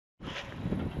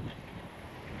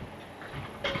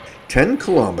10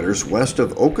 kilometers west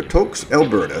of Okotoks,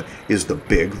 Alberta, is the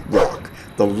Big Rock,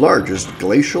 the largest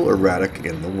glacial erratic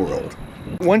in the world.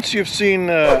 Once you've seen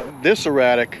this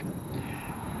erratic,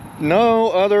 no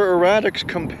other erratics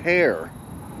compare.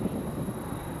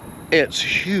 It's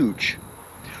huge,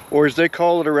 or as they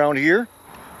call it around here,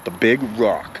 the Big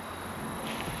Rock.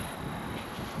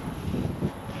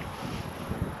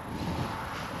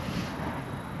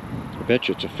 I bet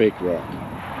you it's a fake rock.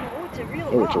 Oh, it's a real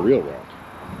rock. Oh, it's a real rock.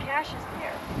 Cache is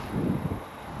there.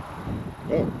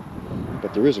 Oh,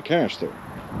 but there is a cache there.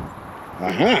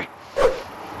 Aha!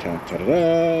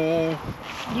 Ta-ta-da-da!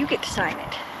 You get to sign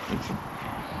it.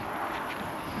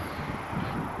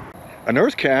 An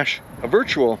earth cache, a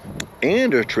virtual,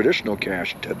 and a traditional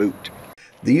cache to boot.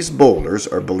 These boulders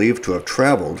are believed to have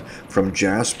traveled from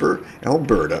Jasper,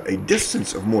 Alberta, a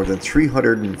distance of more than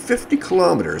 350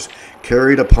 kilometers,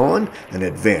 carried upon an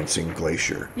advancing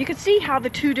glacier. You can see how the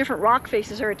two different rock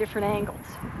faces are at different angles.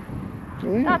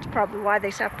 Oh, yeah. That's probably why they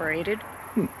separated.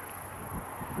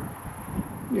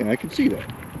 Yeah, I can see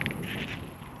that.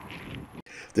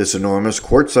 This enormous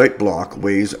quartzite block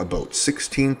weighs about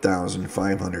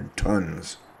 16,500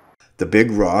 tons. The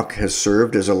Big Rock has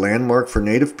served as a landmark for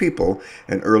Native people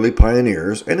and early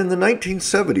pioneers, and in the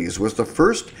 1970s was the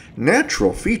first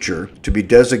natural feature to be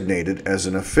designated as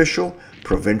an official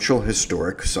provincial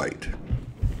historic site.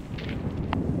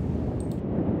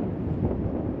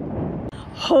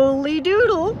 Holy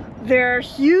doodle! They're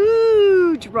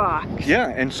huge rocks. Yeah,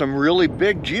 and some really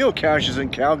big geocaches in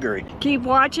Calgary. Keep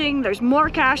watching, there's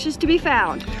more caches to be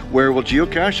found. Where will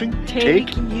geocaching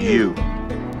Take you.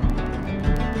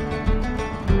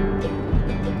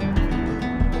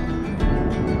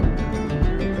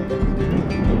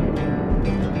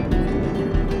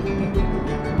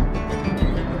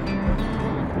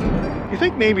 You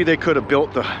think maybe they could have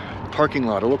built the parking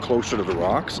lot a little closer to the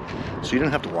rocks so you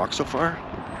didn't have to walk so far?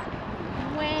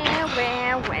 Well,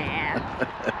 well, well.